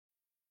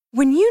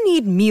When you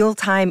need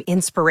mealtime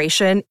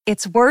inspiration,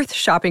 it's worth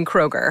shopping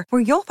Kroger,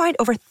 where you'll find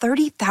over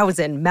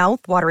 30,000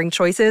 mouth-watering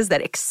choices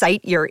that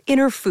excite your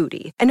inner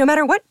foodie. And no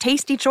matter what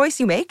tasty choice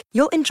you make,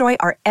 you'll enjoy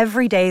our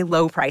everyday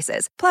low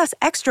prices, plus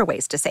extra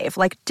ways to save,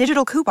 like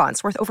digital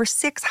coupons worth over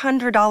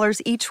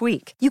 $600 each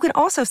week. You can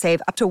also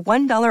save up to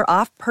 $1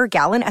 off per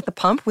gallon at the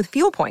pump with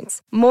fuel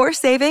points. More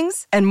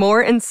savings and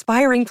more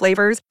inspiring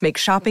flavors make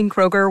shopping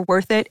Kroger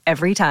worth it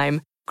every time.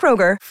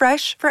 Kroger,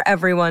 fresh for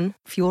everyone.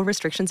 Fuel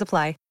restrictions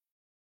apply.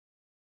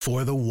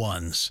 For the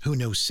ones who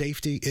know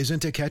safety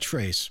isn't a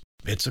catchphrase,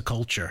 it's a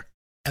culture.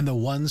 And the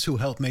ones who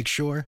help make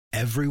sure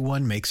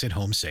everyone makes it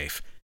home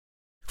safe.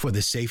 For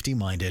the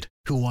safety-minded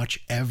who watch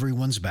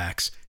everyone's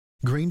backs,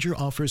 Grainger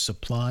offers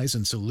supplies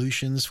and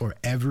solutions for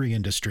every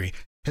industry,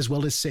 as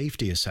well as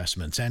safety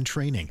assessments and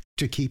training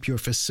to keep your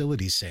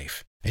facilities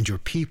safe and your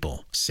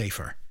people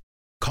safer.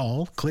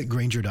 Call, click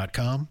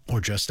Grainger.com,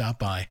 or just stop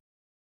by.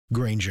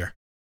 Grainger,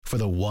 for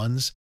the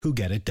ones who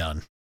get it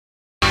done.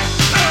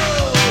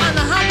 On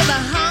the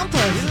hump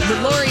of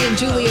the Lori and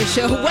Julia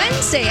Show,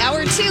 Wednesday,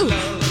 hour 2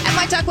 at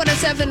My Talk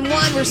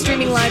 1071. We're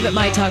streaming live at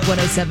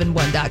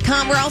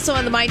MyTalk1071.com. We're also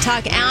on the My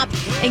Talk app,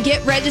 and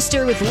get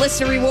registered with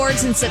listener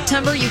rewards in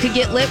September. You could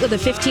get lit with a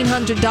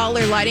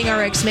 $1,500 Lighting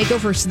RX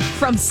makeover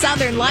from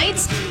Southern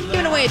Lights,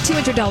 giving away a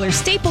 $200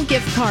 Staple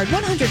gift card,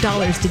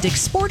 $100 to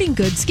Dick's Sporting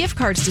Goods, gift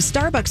cards to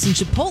Starbucks and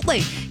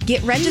Chipotle.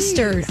 Get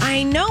registered.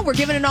 I know we're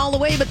giving it all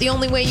away, but the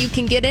only way you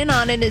can get in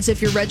on it is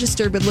if you're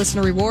registered with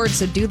listener rewards.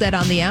 So do that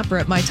on the app or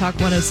at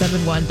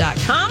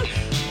MyTalk1071.com.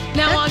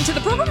 Now on to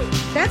the program.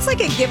 That's like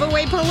a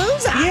giveaway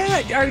palooza.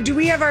 Yeah. Do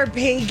we have our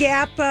Pay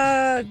Gap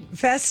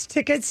Fest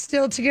tickets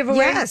still to give away?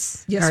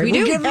 Yes. Yes, All we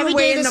we'll do. give them Every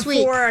away day in this the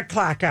week. 4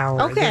 o'clock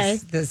hour. Okay.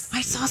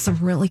 I saw some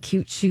really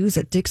cute shoes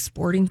at Dick's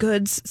Sporting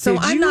Goods. So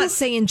Did I'm you? not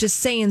saying just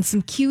saying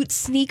some cute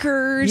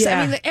sneakers.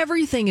 Yeah. I mean,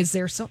 everything is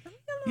there. So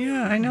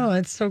Yeah, I know.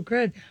 It's so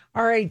good.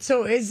 All right.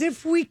 So as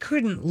if we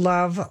couldn't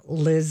love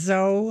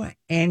Lizzo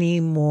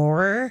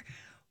anymore,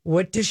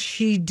 what does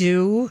she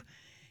do?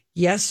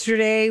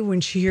 Yesterday,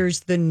 when she hears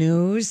the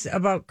news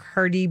about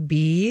Cardi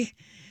B,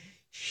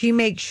 she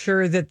makes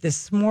sure that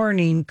this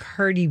morning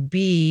Cardi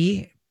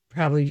B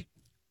probably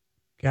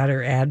got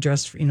her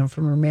address, from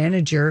her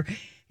manager,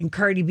 and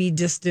Cardi B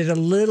just did a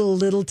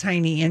little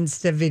tiny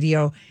Insta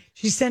video.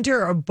 She sent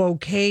her a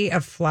bouquet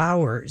of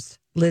flowers,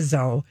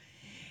 Lizzo,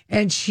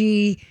 and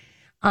she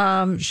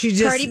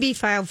just Cardi B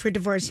filed for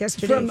divorce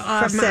yesterday from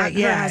Offset,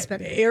 her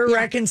husband.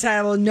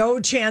 Irreconcilable, no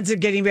chance of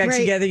getting back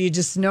together. You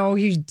just know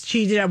he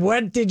cheated.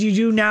 What did you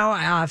do now,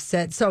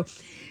 Offset? So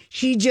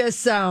she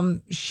just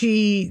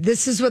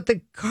this is what the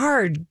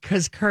card,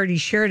 because Cardi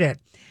shared it.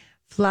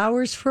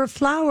 Flowers for a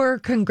flower.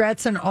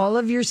 Congrats on all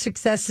of your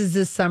successes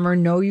this summer.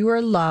 Know you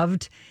are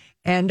loved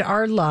and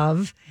are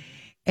love.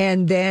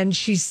 And then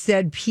she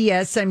said,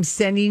 P.S. I'm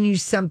sending you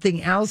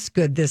something else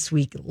good this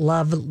week.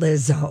 Love,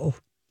 Lizzo.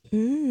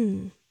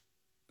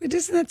 But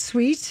isn't that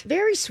sweet?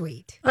 Very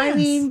sweet. I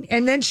mean,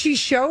 and then she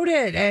showed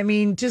it. I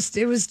mean,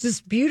 it was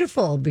just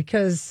beautiful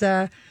because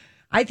I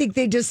think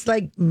they just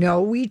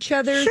know each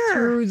other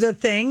through the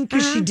thing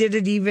because she did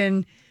it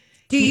even.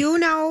 Do you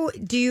know?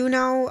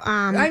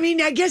 I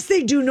mean, I guess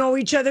they do know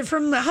each other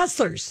from the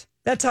Hustlers.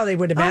 That's how they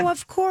would have met. Oh,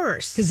 of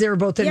course. Because they were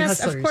both in yes,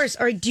 Hustlers. of course.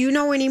 Or do you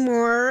know any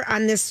more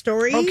on this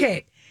story?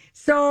 Okay.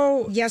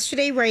 So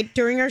yesterday, right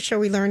during our show,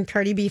 we learned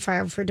Cardi B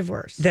filed for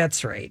divorce.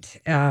 That's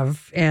right.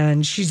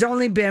 And she's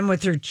only been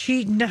with her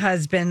cheating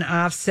husband,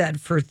 Offset,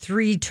 for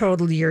 3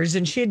 total years.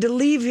 And she had to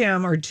leave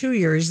him, or 2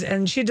 years,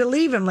 and she had to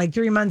leave him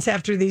 3 months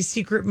after they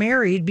secret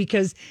married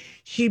because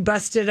she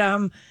busted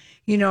him,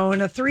 in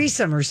a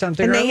threesome or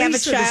something. And or they at have a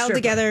least with child stripper.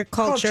 together,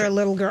 culture, a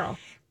little girl.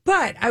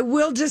 But I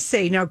will just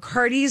say, now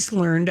Cardi's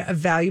learned a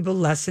valuable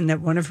lesson that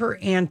one of her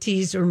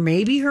aunties, or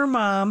maybe her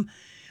mom,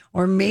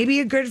 or maybe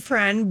a good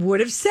friend would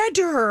have said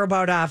to her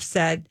about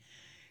Offset,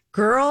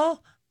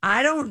 girl,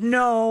 I don't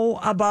know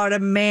about a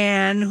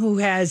man who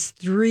has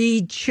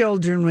 3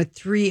 children with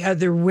 3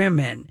 other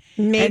women.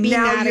 Maybe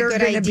and now not you're a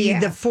good going to be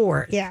idea. the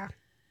 4th. Yeah.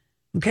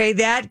 Okay,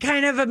 that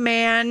kind of a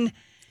man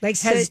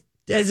Likes has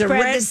a spread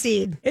red the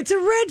seed. It's a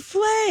red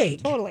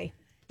flag. Totally.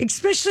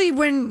 Especially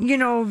when,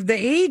 the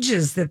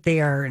ages that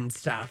they are and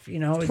stuff,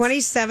 it's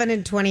 27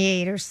 and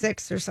 28 or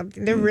 6 or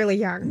something. They're really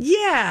young.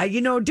 Yeah,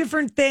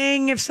 different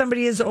thing if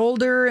somebody is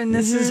older and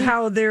this is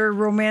how their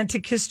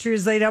romantic history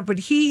is laid out. But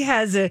he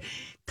has a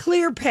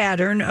clear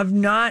pattern of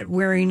not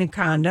wearing a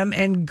condom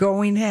and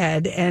going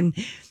ahead, and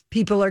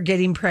people are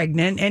getting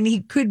pregnant. And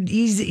he could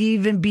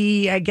even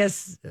be, I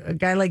guess, a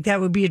guy like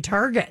that would be a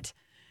target.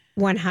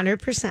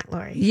 100%,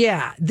 Lori.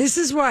 Yeah, this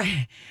is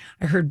why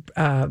I heard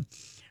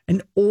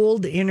an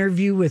old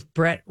interview with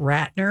Brett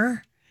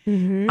Ratner.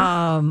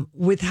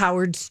 With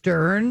Howard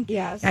Stern.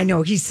 Yes. I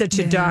know he's such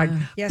a dog.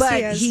 Yes, but he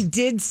is. he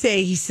did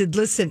say, he said,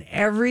 listen,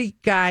 every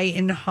guy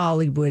in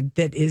Hollywood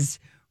that is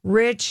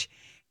rich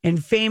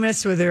and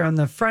famous, whether they're on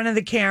the front of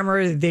the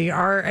camera, they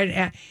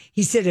are,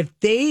 he said, if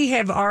they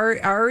have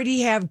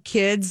already have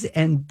kids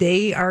and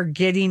they are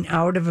getting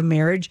out of a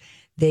marriage,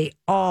 they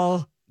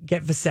all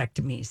get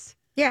vasectomies.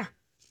 Yeah.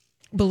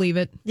 believe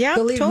it. Yeah,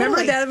 totally.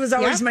 Remember that was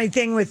always Yep. my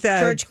thing with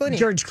George Clooney.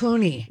 George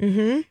Clooney.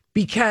 Mm-hmm.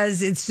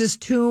 Because it's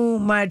just too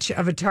much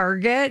of a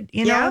target,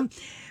 you know?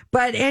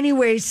 But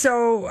anyway,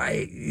 so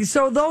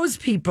those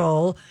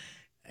people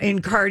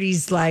in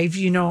Cardi's life,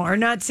 you know, are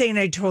not saying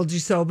I told you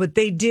so, but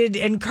they did.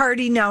 And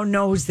Cardi now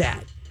knows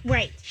that.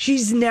 Right.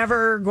 She's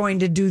never going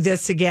to do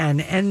this again.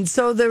 And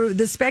so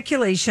the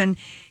speculation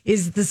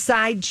is the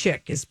side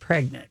chick is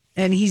pregnant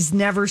and he's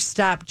never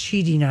stopped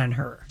cheating on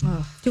her.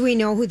 Do we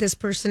know who this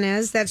person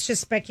is? That's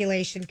just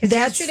speculation. Because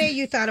yesterday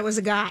you thought it was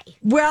a guy.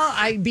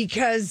 Well,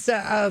 because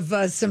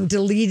of some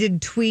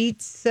deleted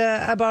tweets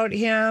about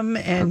him.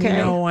 And, you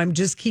know, I'm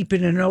just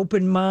keeping an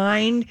open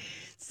mind.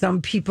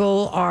 Some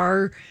people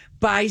are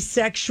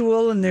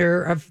bisexual and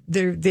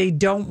they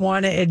don't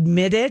want to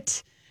admit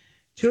it.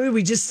 Julie,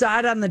 we just saw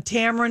it on the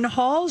Tamron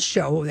Hall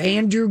show.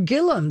 Andrew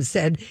Gillum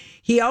said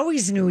he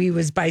always knew he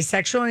was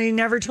bisexual and he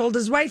never told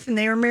his wife, and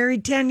they were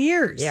married 10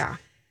 years. Yeah.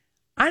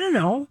 I don't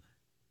know.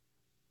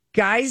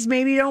 Guys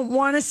maybe don't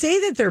want to say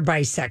that they're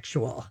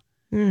bisexual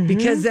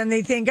because then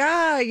they think,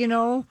 you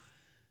know,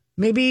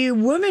 maybe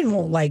women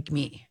won't like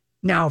me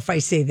now if I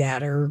say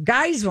that, or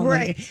guys won't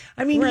like me.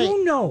 I mean,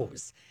 who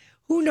knows?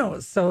 Who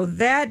knows? So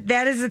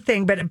that is a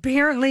thing. But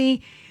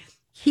apparently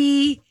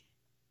he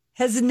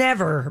has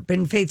never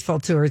been faithful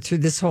to her through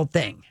this whole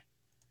thing.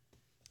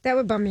 That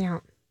would bum me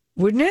out.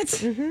 Wouldn't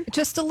it?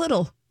 Just a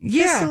little.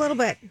 Yeah. Just a little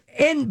bit.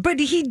 But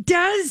he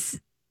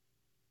does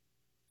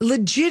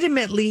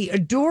legitimately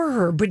adore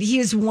her, but he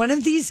is one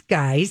of these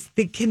guys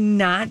that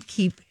cannot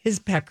keep his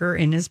pecker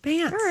in his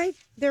pants. All right.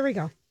 There we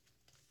go.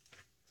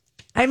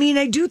 I mean,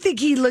 I do think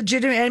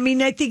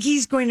I think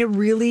he's going to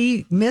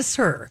really miss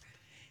her.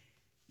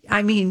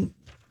 I mean,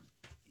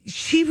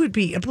 she would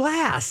be a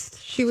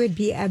blast. She would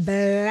be a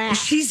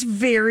blast. She's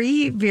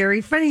very,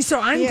 very funny. So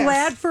I'm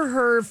glad for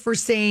her for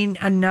saying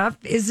enough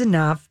is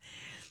enough.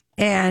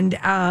 And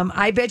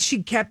I bet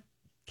she kept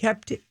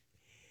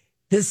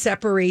the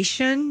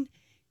separation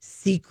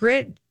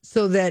secret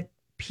so that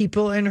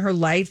people in her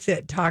life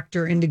that talked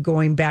her into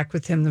going back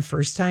with him the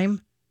first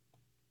time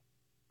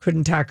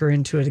couldn't talk her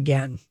into it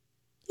again.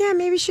 Yeah,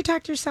 maybe she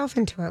talked herself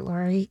into it,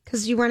 Lori,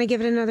 because you want to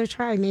give it another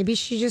try. Maybe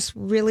she just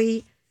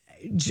really...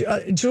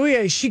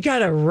 Julia, she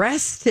got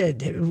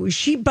arrested.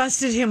 She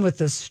busted him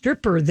with a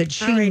stripper that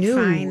she knew.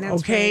 Fine.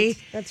 That's okay, right.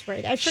 That's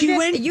right. I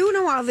forget. You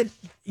know all the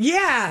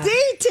details.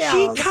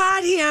 She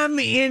caught him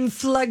in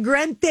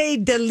flagrante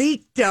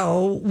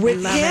delicto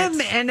with him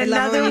and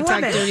another woman.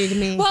 Talk dirty to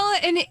me. Well,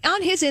 and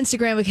on his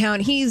Instagram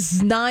account,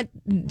 he's not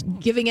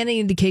giving any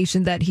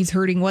indication that he's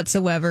hurting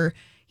whatsoever.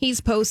 He's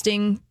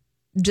posting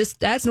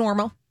just as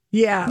normal.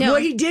 Yeah. No.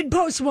 Well, he did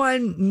post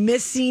one,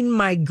 missing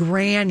my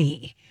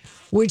granny.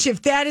 Which,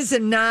 if that is a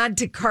nod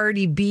to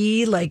Cardi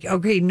B, like,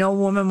 okay, no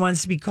woman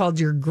wants to be called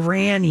your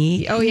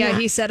granny. Oh, yeah.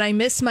 He said, I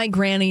miss my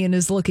granny, and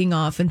is looking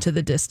off into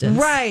the distance.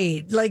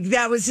 Right. Like,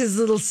 that was his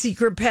little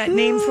secret pet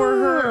name for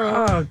her.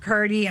 Oh,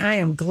 Cardi, I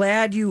am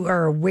glad you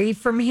are away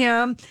from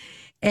him.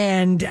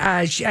 And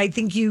I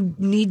think you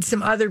need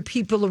some other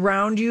people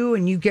around you,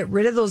 and you get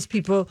rid of those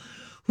people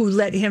who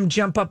let him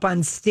jump up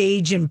on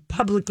stage and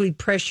publicly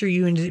pressure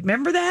you.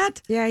 Remember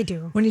that? Yeah, I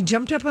do. When he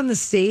jumped up on the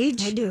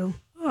stage? I do.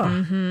 Oh.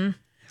 Mm-hmm.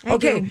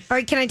 Okay. All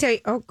right, can I tell you?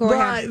 Oh, go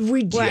ahead.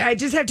 I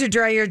just have to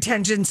draw your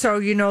attention. So,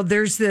 you know,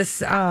 there's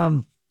this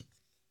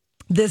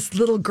this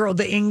little girl,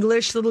 the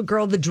English little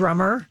girl, the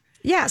drummer.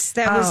 Yes,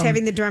 that was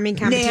having the drumming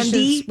competitions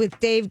Nandy. with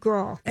Dave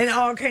Grohl. And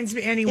all kinds of,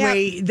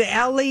 anyway, the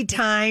LA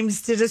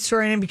Times did a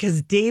story on him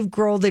because Dave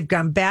Grohl, they've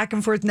gone back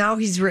and forth. Now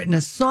he's written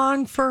a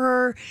song for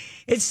her.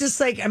 It's just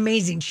like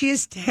amazing. She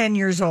is 10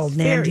 years old,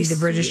 Nandy, the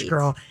British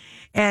girl.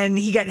 And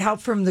he got help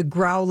from the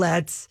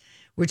Growlettes,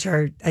 which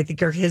I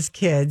think are his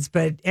kids.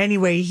 But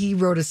anyway, he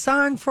wrote a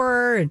song for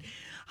her and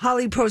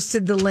Holly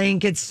posted the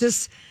link. It's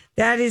just,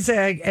 that is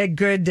a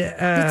good...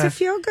 it's a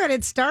feel good.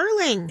 It's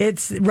darling.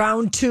 It's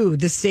round 2.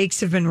 The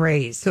stakes have been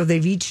raised. So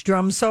they've each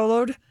drum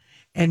soloed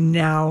and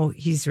now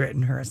he's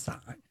written her a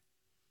song.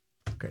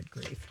 Good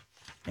grief.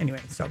 Anyway,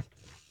 so...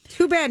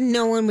 Too bad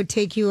no one would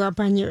take you up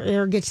on your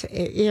air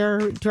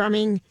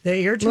drumming,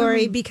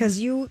 Lori, because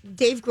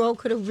Dave Grohl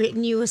could have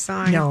written you a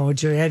song. No,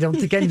 Julie, I don't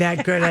think I'm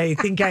that good. I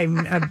think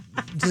I'm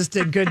just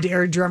a good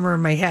air drummer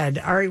in my head.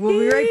 All right, we'll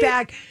be right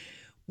back.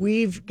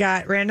 We've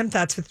got Random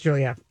Thoughts with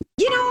Julia.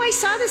 You know, I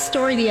saw this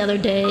story the other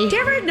day. Did you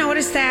ever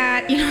notice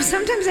that? You know,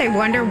 sometimes I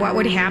wonder what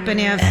would happen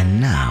if...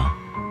 And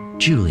now,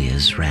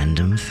 Julia's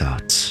Random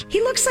Thoughts.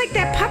 He looks like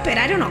that puppet.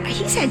 I don't know.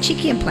 He's had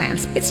cheeky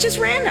implants. It's just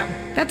random.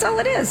 That's all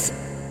it is.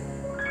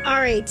 All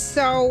right,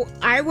 so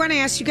I want to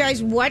ask you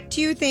guys, what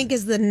do you think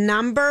is the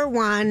number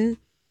one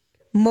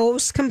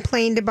most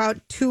complained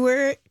about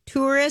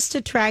tourist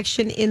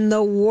attraction in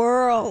the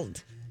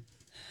world?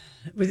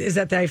 Is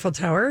that the Eiffel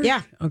Tower?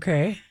 Yeah.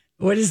 Okay.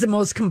 What is the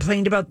most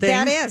complained about thing?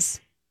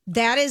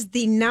 That is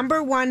the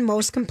number one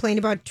most complained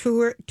about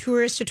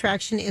tourist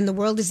attraction in the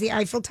world is the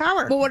Eiffel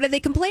Tower. Well, what do they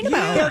complain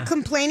about? They're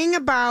complaining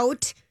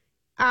about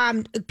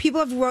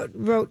people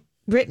have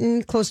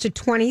written close to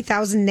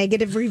 20,000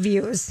 negative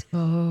reviews.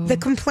 The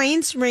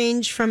complaints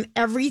range from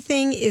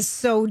everything is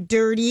so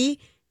dirty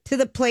to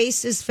the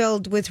place is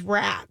filled with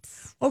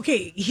rats.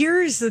 Okay,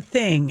 here's the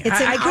thing. It's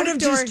an I could have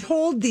outdoor- just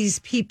told these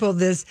people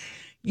this.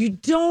 You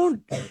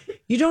don't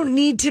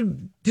need to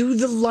do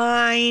the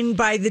line,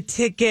 buy the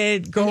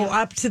ticket, go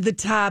up to the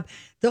top.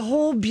 The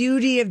whole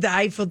beauty of the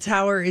Eiffel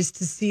Tower is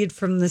to see it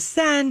from the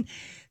sun.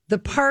 The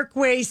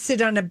Parkway,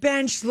 sit on a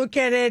bench, look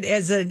at it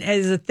as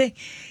a thing.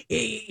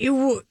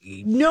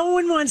 No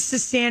one wants to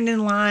stand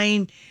in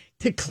line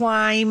to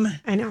climb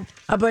I know.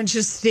 a bunch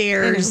of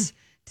stairs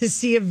to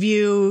see a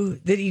view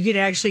that you could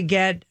actually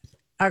get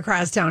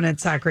across town at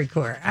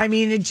Sacré-Cœur. I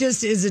mean, it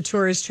just is a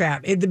tourist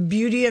trap. The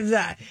beauty of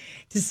that,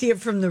 to see it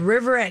from the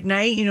river at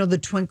night, the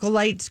twinkle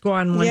lights go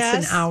on once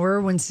an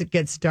hour once it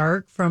gets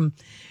dark from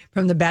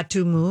the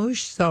Bateau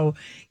Mouche. So,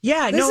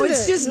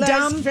 it's just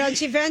dumb.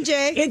 Frenchy.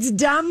 It's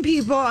dumb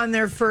people on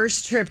their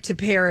first trip to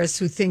Paris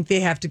who think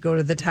they have to go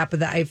to the top of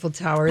the Eiffel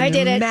Tower. And I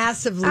did they're it.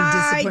 Massively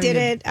I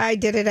disappointed.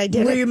 did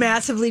it. Were you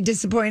massively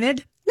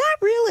disappointed?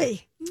 Not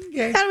really.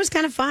 Okay. I thought it was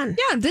kind of fun.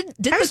 Yeah,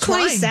 did I was the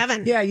climb.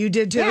 27. Yeah, you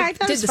did too. Yeah, I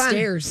thought it Did was the fun.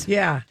 stairs.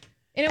 Yeah.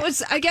 And it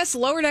was, I guess,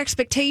 lowered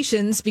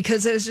expectations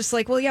because it was just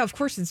like, well, yeah, of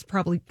course it's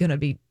probably going to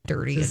be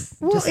dirty. And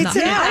Well, just it's not-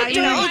 an Yeah, outdoor,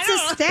 you know, it's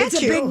a statue. It's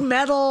a big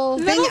metal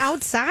thing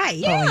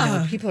outside. Oh, I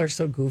know. People are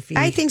so goofy.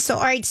 I think so.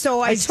 All right, so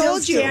I still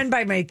told you. stand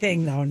by my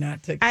thing, though,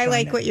 not to. I clown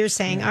like it. what you're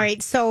saying. All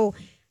right, so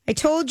I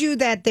told you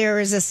that there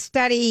is a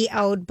study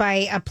out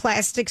by a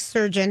plastic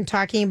surgeon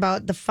talking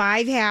about the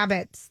 5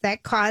 habits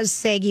that cause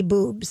saggy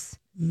boobs,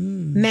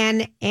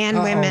 men and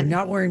Uh-oh, women.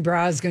 Not wearing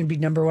bras is going to be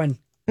number one.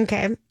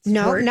 Okay.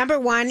 No, Sport. number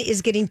 1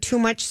 is getting too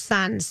much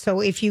sun. So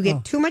if you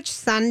get too much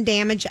sun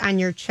damage on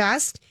your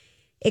chest,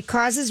 it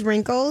causes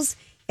wrinkles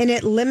and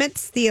it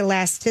limits the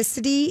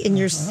elasticity in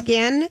your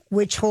skin,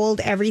 which hold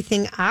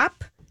everything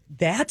up.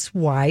 That's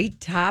why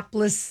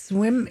topless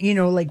swim,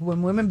 like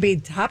when women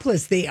bathe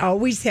topless, they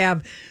always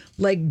have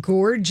like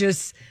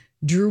gorgeous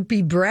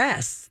droopy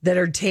breasts that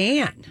are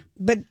tan.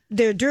 But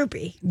they're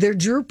droopy. They're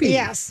droopy.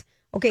 Yes.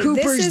 Okay.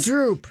 Cooper's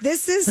droop.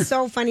 This is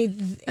so funny.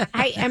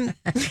 I am,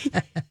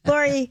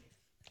 Lori,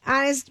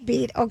 honest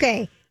beat.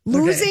 Okay.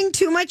 Losing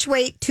too much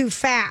weight too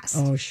fast.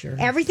 Oh, sure.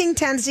 Everything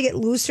tends to get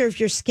looser if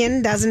your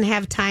skin doesn't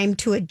have time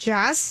to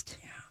adjust.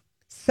 Yeah.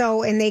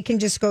 So, and they can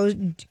just go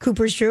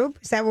Cooper's droop.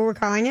 Is that what we're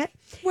calling it?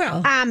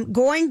 Well,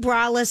 Going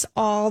braless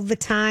all the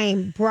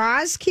time.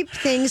 Bras keep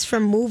things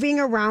from moving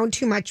around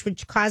too much,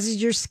 which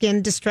causes your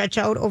skin to stretch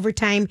out over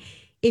time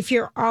if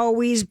you're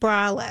always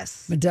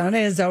braless. Madonna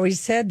has always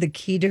said the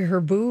key to her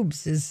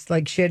boobs is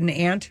like she had an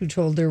aunt who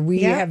told her,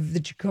 the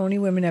Ciccone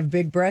women have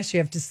big breasts. You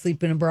have to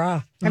sleep in a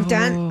bra. I've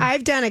done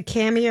a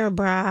camier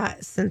bra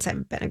since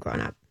I've been a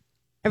grown up.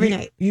 Every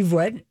night. You've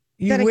what?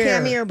 You Done a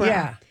wear camier bra.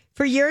 Yeah.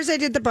 For years I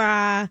did the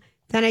bra.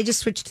 Then I just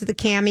switched to the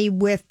cami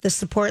with the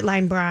support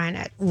line bra in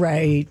it.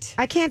 Right.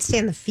 I can't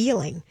stand the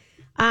feeling.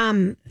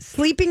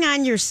 Sleeping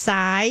on your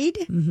side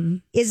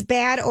is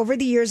bad. Over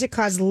the years, it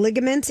caused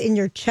ligaments in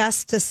your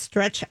chest to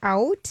stretch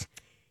out.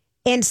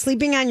 And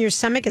sleeping on your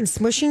stomach and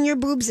smushing your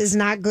boobs is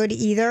not good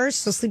either.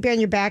 So sleeping on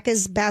your back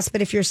is best.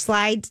 But if you're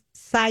side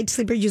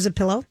sleeper, use a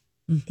pillow.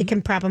 It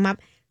can prop them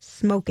up.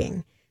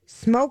 Smoking.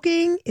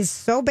 Smoking is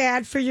so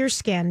bad for your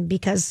skin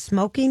because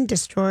smoking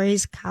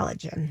destroys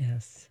collagen.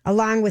 Yes.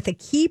 Along with a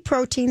key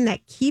protein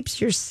that keeps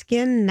your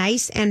skin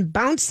nice and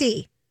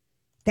bouncy.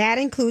 That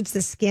includes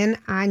the skin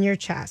on your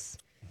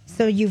chest.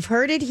 So you've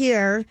heard it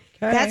here.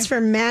 Okay. That's for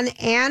men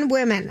and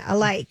women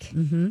alike.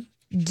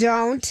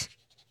 Don't.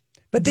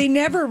 But they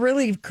never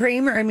really,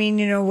 Kramer, I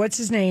mean, what's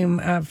his name?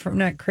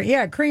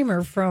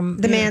 Kramer from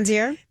The Man's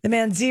Ear. The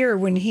Man's Ear,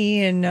 when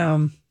he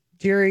and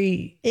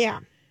Jerry, Yeah.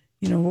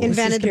 what was his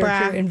Invented the bra.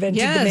 character? Invented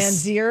Yes. the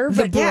Man's Ear.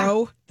 The But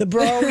bro. The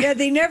bro. Yeah,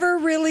 they never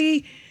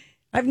really,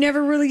 I've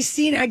never really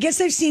seen, I guess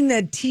I've seen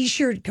the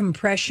t-shirt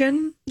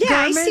compression Yeah,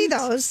 garment. I see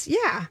those.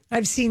 Yeah.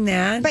 I've seen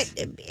that.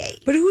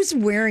 But who's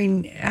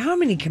wearing, how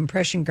many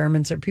compression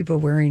garments are people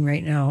wearing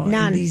right now?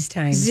 None. In these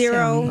times?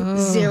 Zero,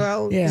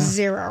 zero, Yeah.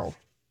 zero.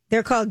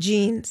 They're called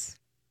jeans.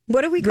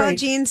 What do we call Right.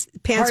 jeans?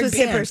 Pants Hard with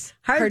pants. zippers.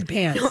 Hard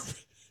pants.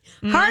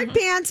 Hard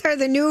pants are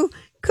the new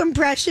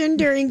compression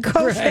during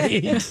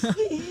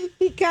COVID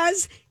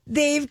because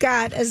they've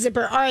got a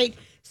zipper. All right.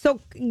 So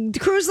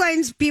cruise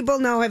lines, people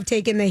know, have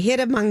taken the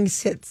hit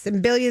amongst hits,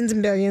 and billions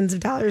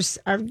of dollars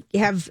have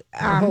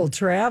The whole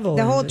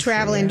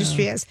travel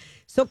industry is.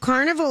 So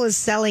Carnival is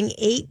selling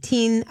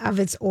 18 of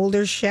its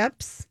older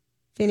ships.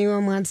 If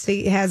anyone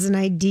has an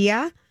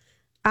idea,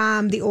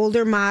 the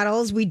older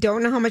models, we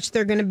don't know how much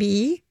they're going to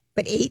be,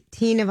 but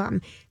 18 of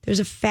them. There's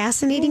a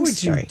fascinating What would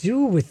story. you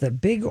do with the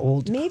big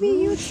old? Maybe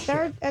you'd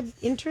start an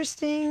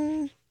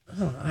interesting.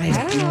 I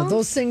don't know.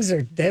 Those things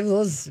are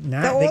those.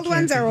 Not, The they old can't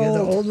ones be are good. old.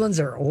 The old ones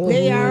are old.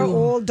 They are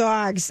old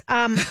dogs.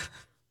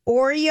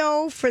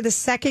 Oreo, for the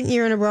second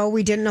year in a row,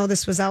 we didn't know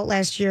this was out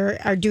last year,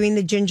 are doing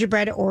the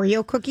gingerbread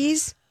Oreo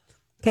cookies.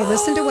 Okay,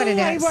 listen to what it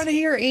I is. want to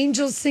hear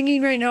angels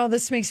singing right now.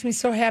 This makes me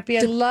so happy.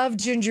 I love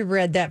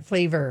gingerbread, that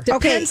flavor.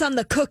 Depends on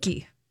the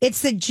cookie.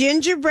 It's the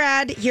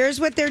gingerbread. Here's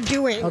what they're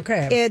doing.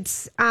 Okay.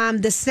 It's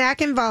the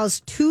snack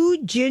involves 2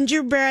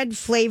 gingerbread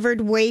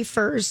flavored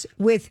wafers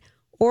with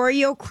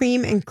Oreo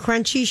cream and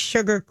crunchy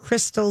sugar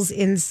crystals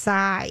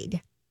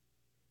inside.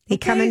 They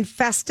come in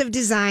festive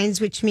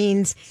designs, which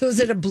means... So is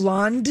it a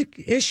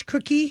blonde-ish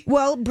cookie?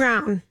 Well,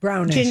 brown.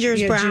 Brownish.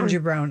 Ginger's brown. Ginger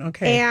brown,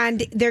 okay.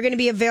 And they're going to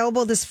be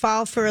available this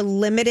fall for a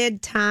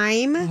limited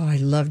time. Oh, I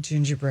love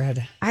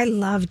gingerbread. I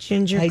love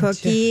ginger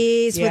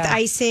cookies with yeah.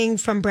 icing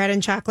from Bread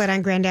and Chocolate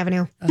on Grand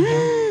Avenue.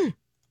 I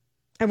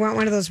want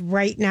one of those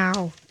right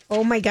now.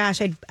 Oh my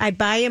gosh, I'd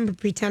buy them and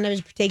pretend I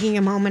was taking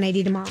them home and I'd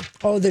eat them all.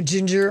 Oh, the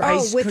ginger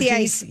ice with cookies? the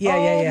ice. Yeah.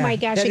 Oh my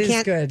gosh, that I is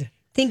can't good.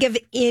 think of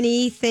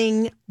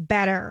anything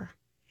better.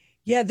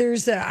 Yeah,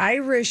 there's an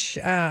Irish,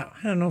 I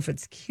don't know if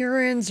it's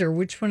Kieran's or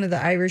which one of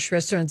the Irish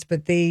restaurants,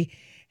 but they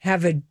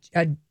have a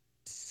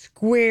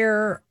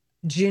square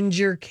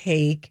ginger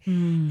cake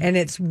and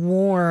it's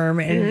warm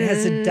and it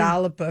has a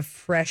dollop of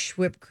fresh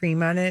whipped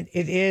cream on it.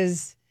 It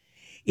is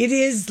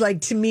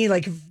like, to me,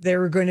 like if there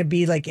were going to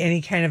be like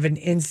any kind of an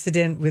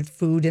incident with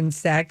food and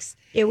sex,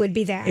 it would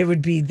be that. It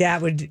would be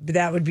that would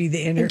be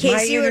the In case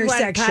my you would want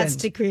intersection.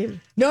 pasta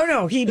cream.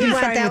 No, he'd be You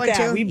want fine that with one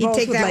that. too? We You'd both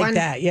take would that like one?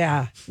 that.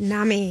 Yeah.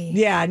 Nummy.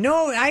 Yeah,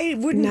 no, I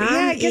wouldn't. Yeah,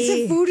 I guess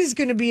Nummy. if food is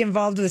going to be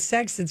involved with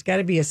sex, it's got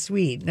to be a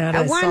sweet, not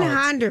a salt.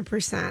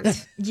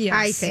 100%. Yes.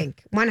 I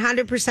think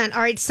 100%.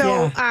 All right.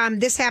 So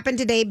this happened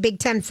today. Big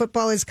Ten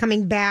football is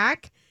coming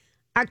back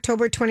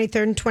October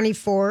 23rd and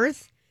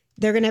 24th.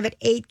 They're going to have an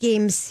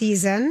 8-game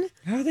season.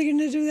 How are they going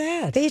to do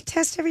that? They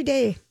test every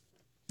day.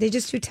 They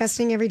just do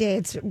testing every day.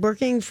 It's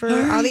working for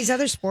all these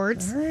other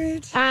sports. All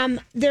right.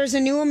 There's a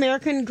new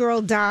American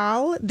Girl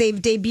doll. They've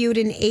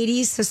debuted an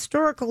 80s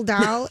historical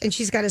doll, and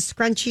she's got a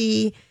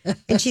scrunchie,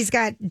 and she's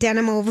got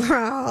denim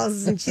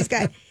overalls, and she's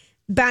got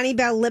Bonnie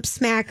Bell lip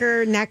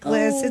smacker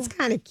necklace. Oh. It's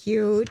kind of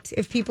cute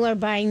if people are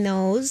buying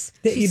those.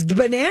 The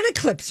banana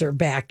clips are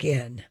back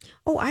in.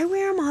 Oh, I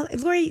wear them all.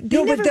 Lori, they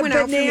No, never but the went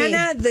out for me.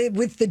 banana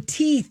with the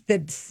teeth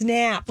that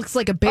snap. Looks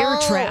like a bear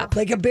trap.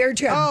 Like a bear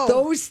trap. Oh.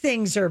 Those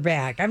things are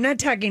back. I'm not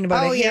talking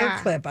about a hair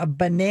clip, a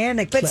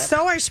banana clip. But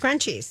so are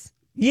scrunchies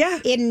yeah.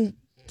 in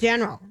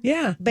general.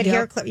 Yeah. But Yep.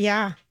 hair clip,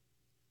 yeah.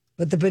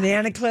 But the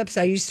banana clips,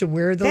 I used to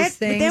wear those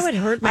things. That would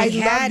hurt my I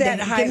head. love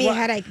that Give me a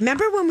headache.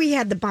 Remember when we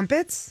had the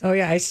bumpets? Oh,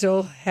 yeah. I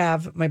still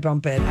have my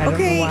bump it. I don't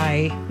know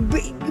why.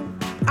 But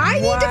I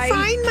need Why? to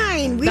find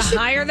mine. We The should.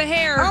 higher the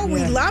hair. Oh,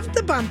 we loved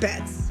the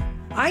bumpets.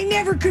 I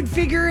never could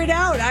figure it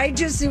out.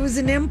 It was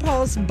an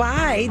impulse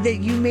buy that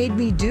you made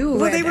me do.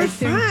 Well, they And were I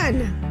think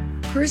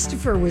fun.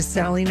 Christopher was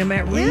selling them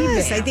at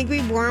Yes, Revamp. I think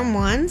we wore them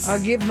once.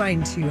 I'll give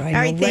mine to you. I know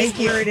right, thank right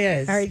you. where it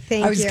is. All right,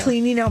 thank I was you.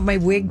 cleaning out my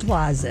wig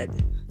closet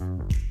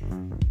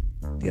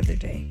the other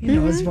day,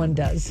 as one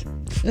does.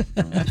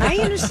 I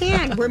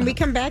understand. When we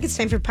come back, it's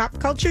time for Pop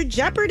Culture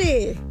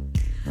Jeopardy.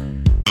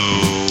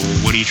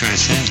 What are you trying to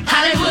say?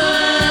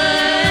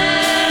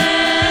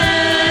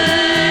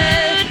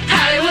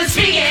 Hollywood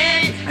speaking.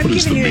 I'm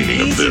giving you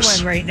an easy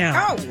one right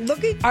now. Oh,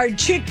 look at Are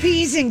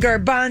chickpeas and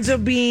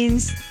garbanzo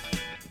beans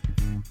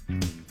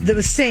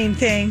the same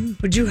thing?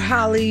 Would you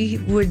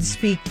Hollywood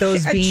speak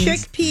those a beans?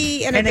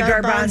 chickpea and and a a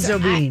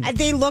garbanzo bean.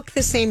 They wook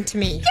the same to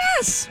me.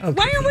 Yes. Why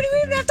would we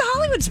even have to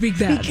Hollywood speak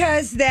that?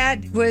 Because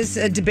that was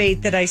a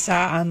debate that I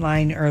saw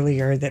online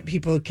earlier that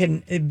people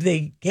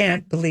they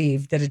can't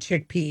believe that a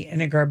chickpea and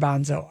a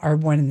garbanzo are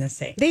one and the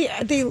same.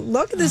 They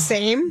look the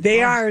same.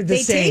 They are the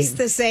They same. taste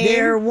the same.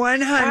 They're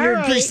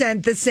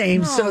 100% the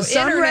same. So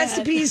some internet.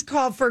 recipes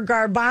call for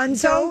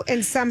garbanzo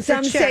And some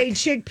for say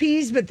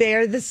chickpeas, but they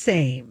are the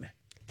same.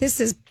 This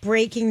is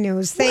breaking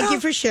news. Thank you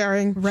for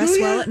sharing. Rest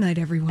well at night,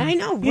 everyone. I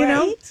know, right? You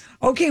know?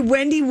 Okay,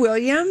 Wendy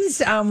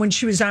Williams, when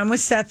she was on with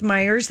Seth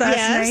Meyers last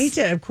Yes.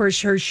 night, of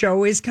course, her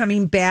show is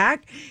coming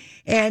back.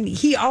 And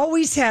he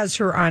always has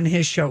her on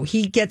his show.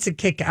 He gets a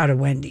kick out of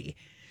Wendy.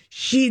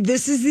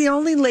 This is the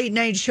only late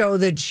night show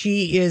that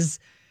she is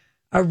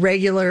a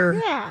regular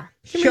Yeah.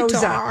 Can we shows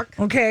talk? up.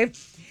 Okay.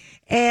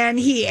 And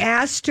he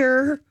asked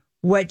her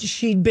what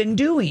she'd been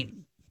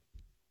doing.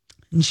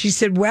 And she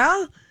said,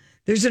 well,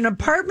 there's an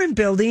apartment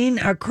building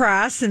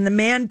across and the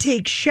man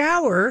takes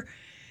showers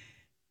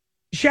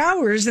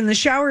and the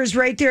shower is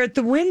right there at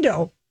the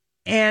window.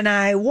 And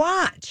I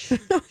watch,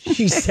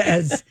 she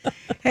says.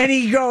 And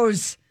he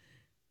goes,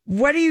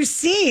 what are you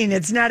seeing?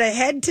 It's not a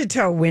head to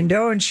toe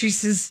window. And she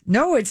says,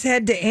 no, it's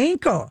head to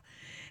ankle.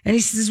 And he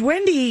says,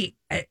 Wendy,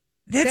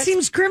 that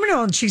seems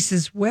criminal. And she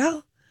says,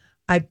 well,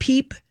 I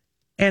peep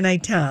and I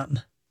tom.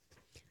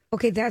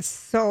 Okay, that's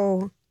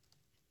so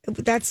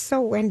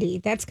Wendy.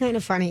 That's kind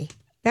of funny.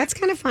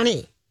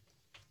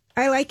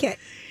 I like it.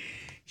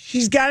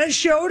 She's got a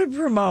show to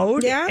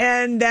promote. Yeah.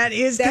 And that's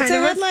That's kind a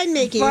of headline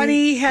making.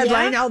 funny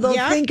headline. Yeah, Although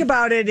yeah. think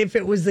about it, if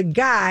it was a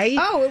guy,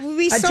 It would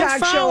be a so talk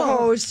show foul.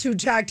 host who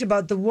talked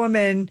about the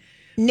woman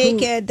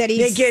Naked that he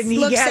naked and he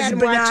looks has at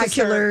and watches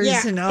her. binoculars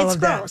Yeah, and all it's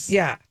of gross. that.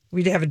 Yeah.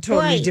 We'd have a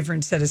totally Right.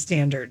 different set of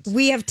standards.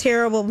 We have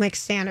terrible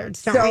mixed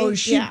standards, don't So we?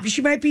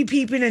 she might be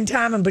peeping and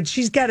tomming, but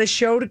she's got a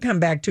show to come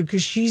back to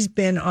because she's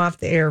been off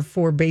the air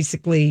for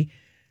basically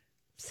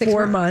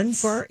 4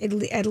 months. For at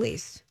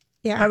least.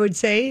 Yeah. I would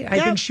say. I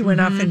Yep. think she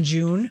went off in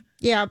June.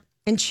 Yeah.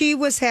 And she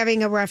was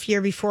having a rough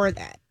year before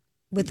that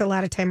with a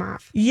lot of time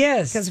off.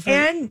 Yes. Because of her-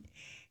 And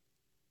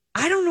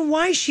I don't know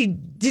why she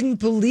didn't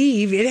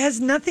believe. It has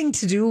nothing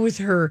to do with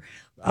her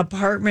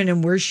apartment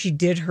and where she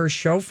did her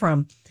show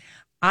from.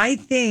 I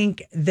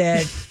think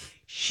that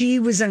she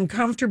was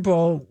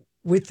uncomfortable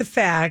with the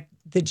fact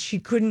that she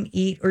couldn't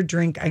eat or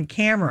drink on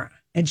camera.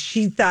 And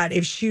she thought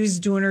if she was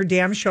doing her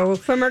damn show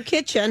from her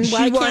kitchen, she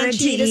why wanted can't to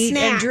she eat a eat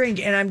snack? and drink.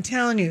 And I'm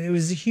telling you, it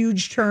was a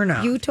huge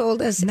turnout. You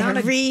told us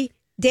every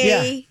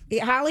day.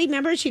 Holly,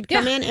 remember she'd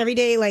come in every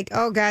day like,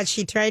 oh God,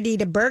 she tried to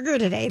eat a burger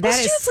today. Well,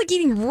 she was like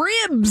eating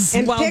ribs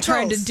and while pickles.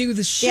 trying to do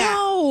the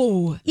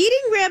show. Yeah.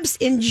 Eating ribs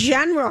in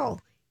general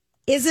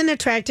isn't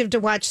attractive to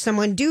watch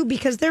someone do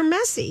because they're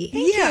messy.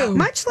 Yeah.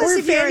 Much less Or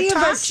if you're any a of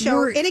talk us show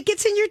were- and it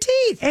gets in your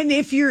teeth. And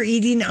if you're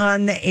eating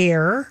on the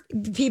air,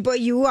 People,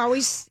 you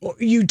always...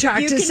 you talk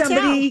You to can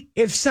somebody,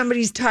 if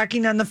somebody's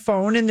talking on the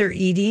phone and they're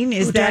eating,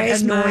 is that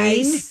drives my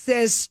annoying?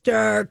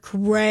 sister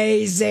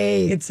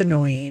crazy. It's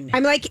annoying.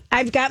 I'm like,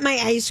 I've got my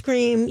ice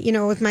cream,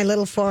 with my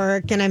little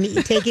fork, and I'm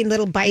taking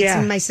little bites, Yeah.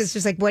 and my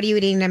sister's like, what are you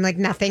eating? And I'm like,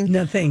 nothing.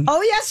 Nothing.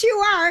 Oh, yes, you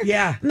are.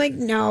 Yeah. I'm like,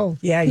 no.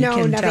 Yeah, you no,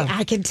 can nothing. tell.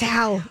 I can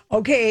tell.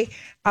 Okay,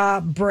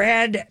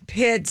 Brad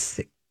Pitt's.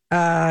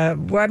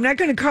 Well, I'm not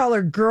going to call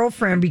her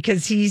girlfriend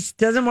because he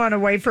doesn't want a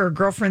wife or a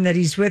girlfriend that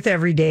he's with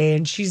every day,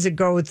 and she's a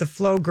go with the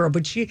flow girl.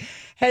 But she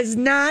has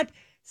not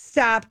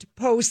stopped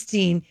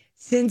posting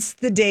since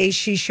the day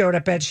she showed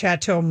up at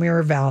Chateau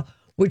Miraval,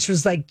 which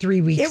was like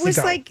 3 weeks ago. It was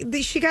like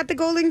she got the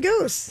golden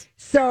goose.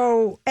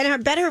 So, And I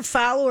bet her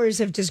followers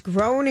have just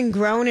grown and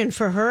grown. And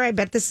for her, I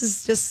bet this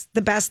is just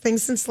the best thing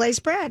since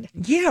sliced bread.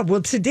 yeah.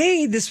 Well,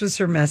 today this was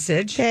her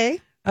message. Okay.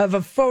 Of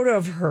a photo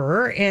of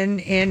her in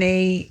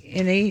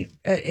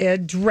a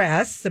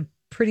dress, a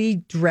pretty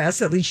dress.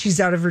 At least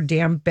she's out of her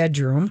damn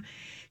bedroom.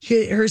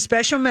 Her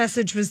special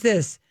message was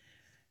this: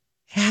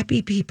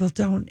 happy people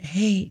don't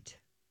hate.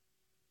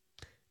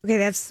 Okay,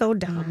 that's so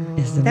dumb.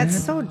 Isn't That's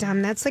it? so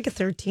dumb. That's like a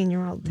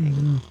 13-year-old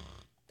thing.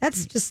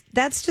 That's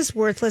just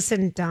worthless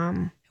and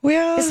dumb.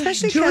 Well,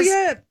 Especially 'cause-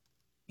 Julia,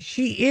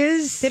 she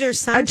is Did her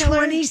son a tell her?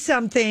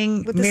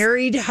 20-something With this-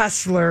 married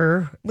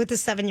hustler With the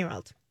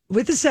 7-year-old.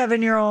 with a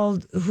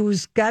 7-year-old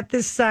who's got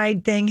this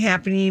side thing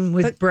happening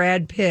with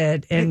Brad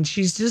Pitt, and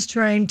she's just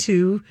trying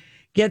to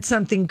get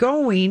something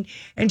going,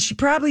 and she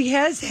probably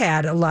has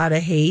had a lot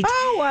of hate.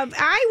 Oh,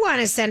 I want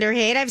to send her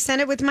hate. I've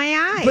sent it with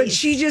my eyes. But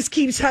she just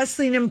keeps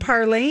hustling and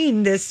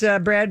parlaying this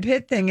Brad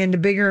Pitt thing into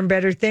bigger and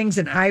better things,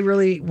 and I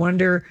really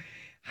wonder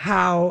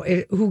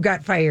who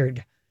got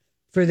fired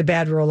for the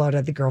bad rollout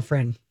of the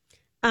girlfriend,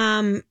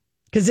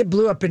 because it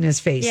blew up in his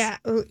face.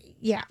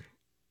 Yeah.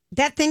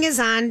 That thing is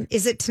on.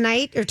 Is it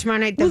tonight or tomorrow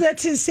night? Well,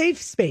 that's his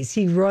safe space.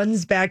 He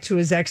runs back to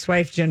his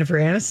ex-wife Jennifer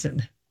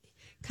Aniston.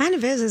 Kind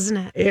of is, isn't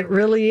it? It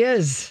really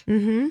is.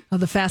 Oh,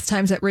 the Fast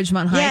Times at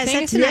Ridgemont High Yeah, is thing?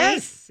 that tonight?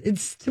 Yes,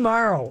 it's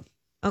tomorrow,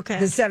 Okay.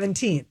 the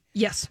 17th.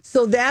 Yes.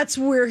 So that's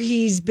where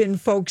he's been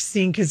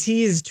focusing because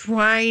he is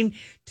trying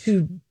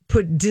to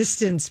put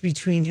distance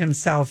between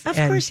himself Of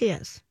and course he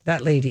is.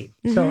 that lady.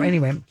 So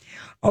anyway,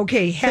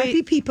 okay,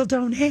 happy people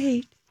don't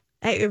hate.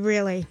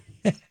 Really.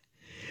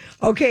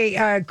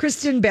 Okay,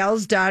 Kristen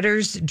Bell's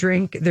daughters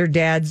drink their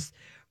dad's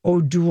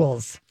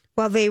O'Doul's.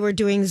 While they were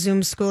doing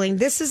Zoom schooling.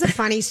 This is a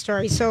funny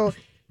story. So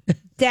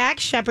Dak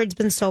Shepard's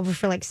been sober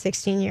for like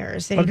 16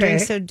 years and he Okay.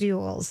 drinks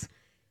O'Doul's.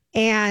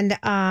 And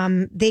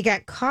they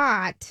got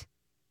caught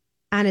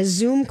on a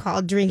Zoom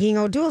call drinking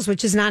O'Doul's,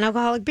 which is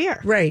non-alcoholic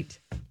beer. Right.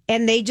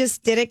 And they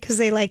just did it because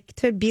they like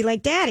to be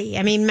like daddy.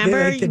 I mean,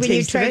 remember like the when you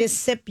taste of try it? to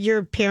sip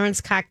your parents'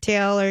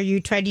 cocktail or you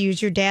tried to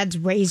use your dad's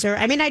razor?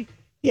 I mean,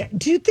 Yeah.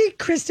 Do you think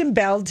Kristen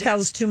Bell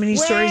tells too many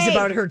stories Wait.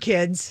 about her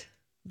kids?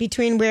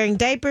 between wearing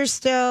diapers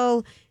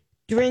still,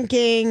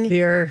 drinking,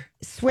 They're,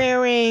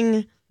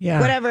 swearing, yeah.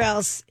 whatever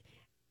else.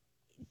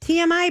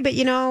 TMI, but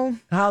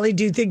Holly,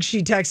 do you think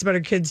she talks about her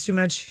kids too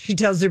much? She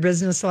tells their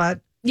business a lot.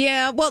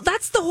 Yeah, well,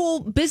 that's the whole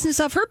business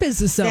of her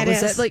business, though. That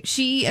is is. that like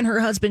she and her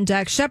husband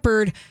Dax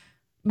Shepard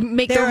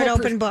make They're their an whole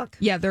open book.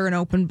 Yeah, they're an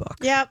open book.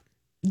 Yep.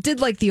 Did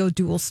like the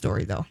O'Doul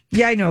story though.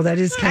 Yeah, I know. That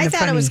is kind I of thought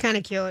funny. it was kind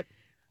of cute.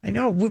 I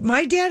know.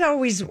 My dad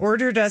always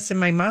ordered us, and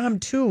my mom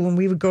too, when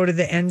we would go to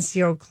the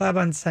NCO club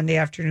on Sunday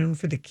afternoon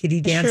for the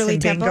kiddie dance Shirley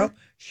and bingo. Temple?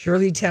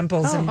 Shirley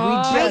Temples. And we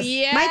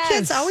just, My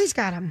kids always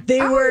got them.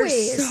 they were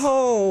Always.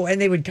 so, and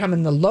they would come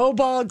in the low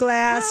ball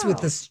glass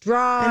with the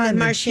straw And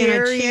and, the the Marciano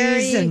cherries.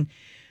 cherry. And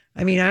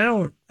I mean, I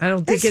don't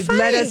think That's it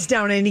led funny. us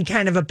down any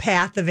kind of a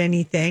path of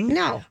anything.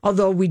 No.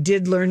 Although we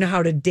did learn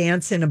how to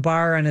dance in a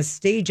bar on a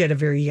stage at a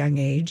very young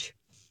age.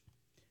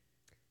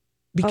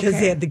 Because Okay.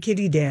 they had the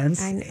kiddie dance.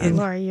 I know, And-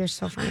 Lori, you're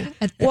so funny.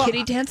 At the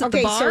kiddie dance at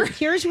the bar. So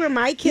here's where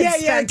my kids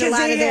spent a 'cause lot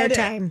they of their had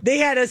time. They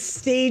had a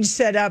stage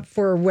set up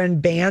for when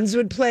bands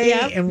would play,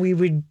 Yep. and we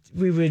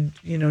would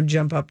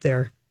jump up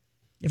there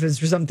if it was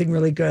for something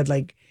really good,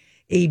 like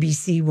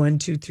ABC 1,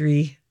 2,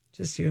 3,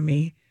 just you and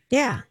me.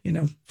 Yeah,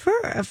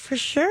 for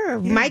sure.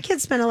 My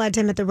kids spent a lot of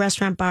time at the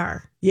restaurant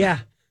bar Yeah,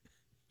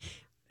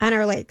 on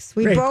our lakes.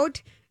 We Right.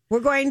 boat. We're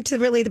going to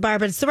really the bar,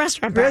 but it's the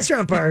restaurant bar.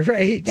 restaurant bar,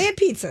 right? They had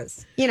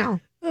pizzas.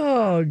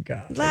 Oh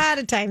God. A lot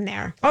of time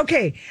there.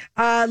 Okay,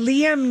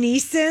 Liam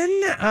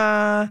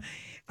Neeson.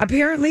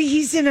 Apparently,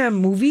 he's in a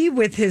movie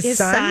with his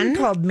son son?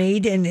 called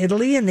Made in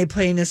Italy, and they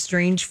play an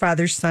estranged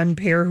father-son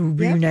pair who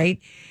reunite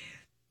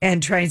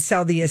and try and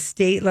sell the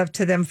estate left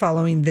to them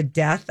following the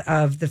death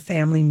of the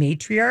family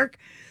matriarch.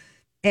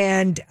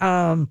 And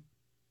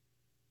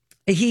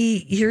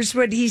here's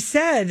what he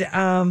said.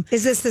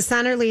 Is this the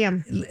son or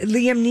Liam?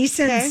 Liam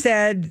Neeson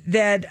said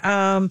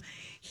that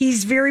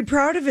he's very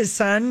proud of his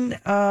son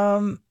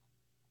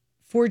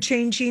for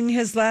changing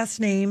his last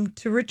name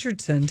to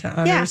Richardson to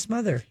honor his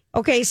mother.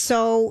 Okay,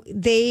 so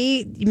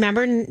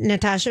remember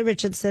Natasha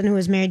Richardson, who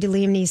was married to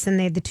Liam Neeson.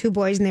 They had the 2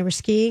 boys, and they were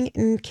skiing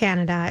in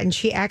Canada, and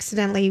she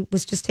accidentally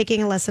was just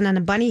taking a lesson on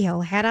a bunny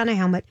hill, had on a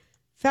helmet,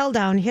 fell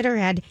down, hit her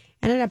head,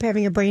 ended up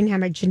having a brain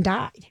hemorrhage and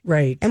died.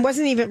 Right. And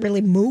wasn't even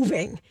really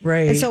moving.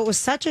 Right. And so it was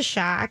such a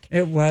shock.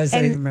 It was. I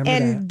remember that.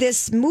 And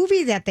this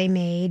movie that they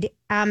made,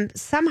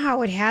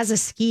 somehow it has a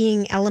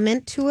skiing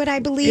element to it, I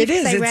believe. It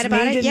is. I read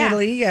about made it. in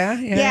Italy.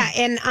 Yeah.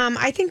 And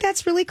I think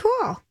that's really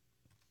cool.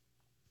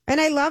 And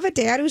I love a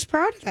dad who's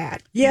proud of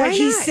that. Yeah, Why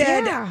he not?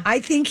 said, Yeah. I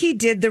think he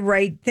did the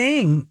right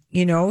thing.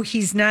 You know,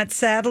 he's not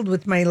saddled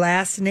with my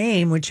last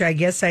name, which I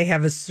guess I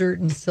have a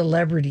certain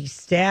celebrity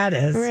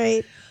status.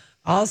 Right.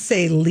 I'll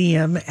say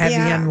Liam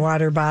Evian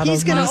water bottle.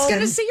 He's gonna I was going to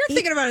open- say, you're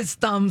thinking about his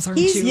thumbs, aren't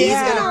He's you? going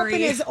to Sorry.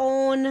 open his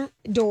own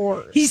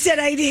doors. He said,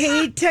 I'd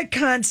hate to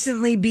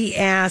constantly be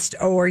asked,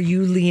 oh, are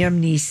you Liam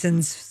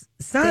Neeson's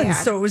son? Dad.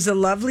 So it was a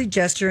lovely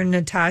gesture. And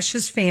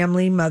Natasha's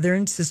family, mother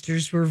and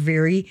sisters, were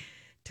very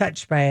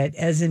touched by it,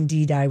 as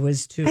indeed I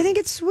was too. I think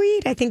it's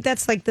sweet. I think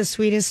that's like the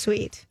sweetest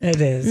sweet.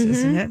 It is,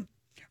 isn't it?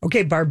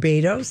 Okay,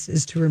 Barbados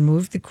is to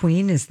remove the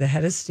Queen as the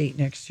head of state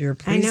next year.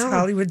 Please, know.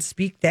 Hollywood,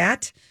 speak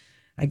that.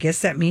 I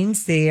guess that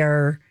means they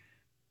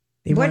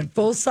want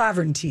full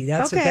sovereignty.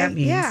 That's what that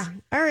means. Yeah.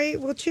 All right.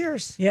 Well,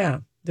 cheers. Yeah.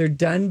 They're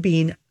done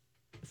being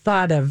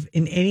thought of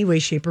in any way,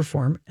 shape, or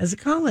form as a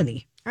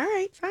colony. All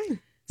right. Fine.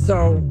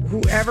 So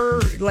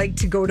whoever like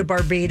to go to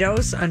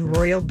Barbados on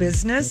royal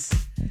business,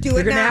 Do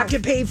they're it going to now. have to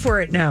pay for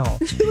it now.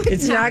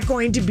 It's not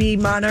going to be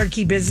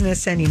monarchy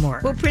business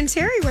anymore. Well, Prince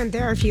Harry went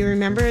there, if you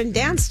remember, and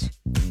danced.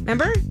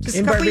 Remember? Just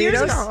In a couple years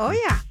Barbados? ago. Oh,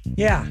 yeah.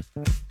 Yeah.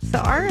 So,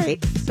 all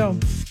right. So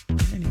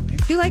anyway,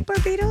 Do you like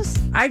Barbados?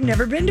 I've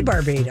never been to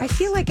Barbados. I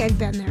feel like I've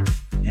been there.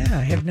 Yeah,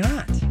 I have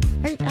not.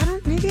 I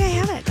don't, maybe I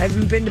haven't. I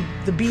haven't been to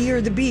the B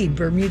or the B,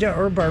 Bermuda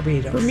or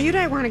Barbados. Bermuda,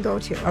 I want to go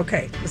to.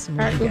 Okay, listen.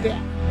 All right, we'll be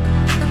back.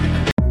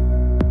 back.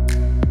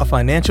 A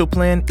financial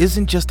plan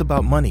isn't just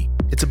about money.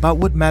 It's about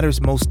what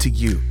matters most to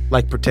you,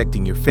 like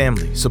protecting your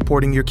family,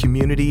 supporting your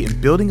community,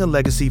 and building a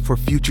legacy for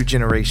future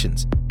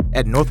generations.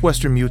 At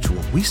Northwestern Mutual,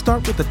 we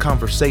start with a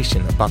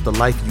conversation about the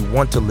life you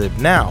want to live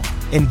now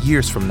and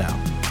years from now.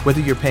 Whether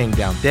you're paying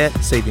down debt,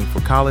 saving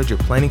for college, or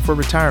planning for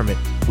retirement,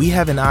 we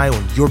have an eye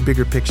on your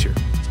bigger picture.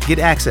 Get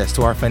access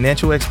to our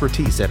financial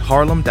expertise at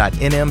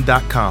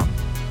harlem.nm.com.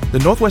 The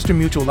Northwestern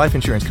Mutual Life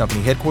Insurance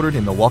Company, headquartered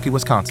in Milwaukee,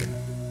 Wisconsin.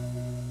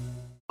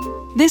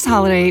 This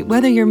holiday,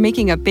 whether you're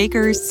making a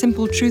Baker's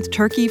Simple Truth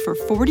turkey for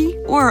 40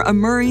 or a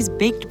Murray's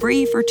Baked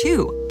Brie for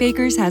 2,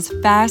 Baker's has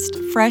fast,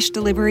 fresh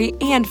delivery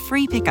and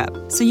free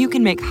pickup, so you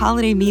can make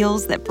holiday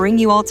meals that bring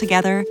you all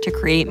together to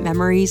create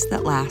memories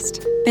that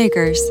last.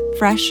 Baker's,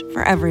 fresh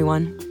for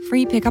everyone.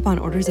 Free pickup on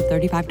orders of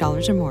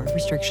 $35 or more.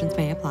 Restrictions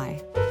may apply.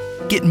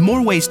 Get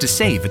more ways to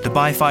save at the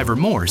Buy 5 or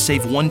More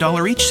Save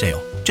 $1 each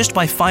sale. Just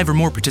buy 5 or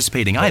more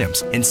participating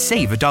items and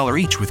save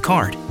 $1 each with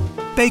card.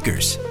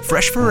 Baker's,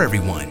 fresh for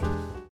everyone.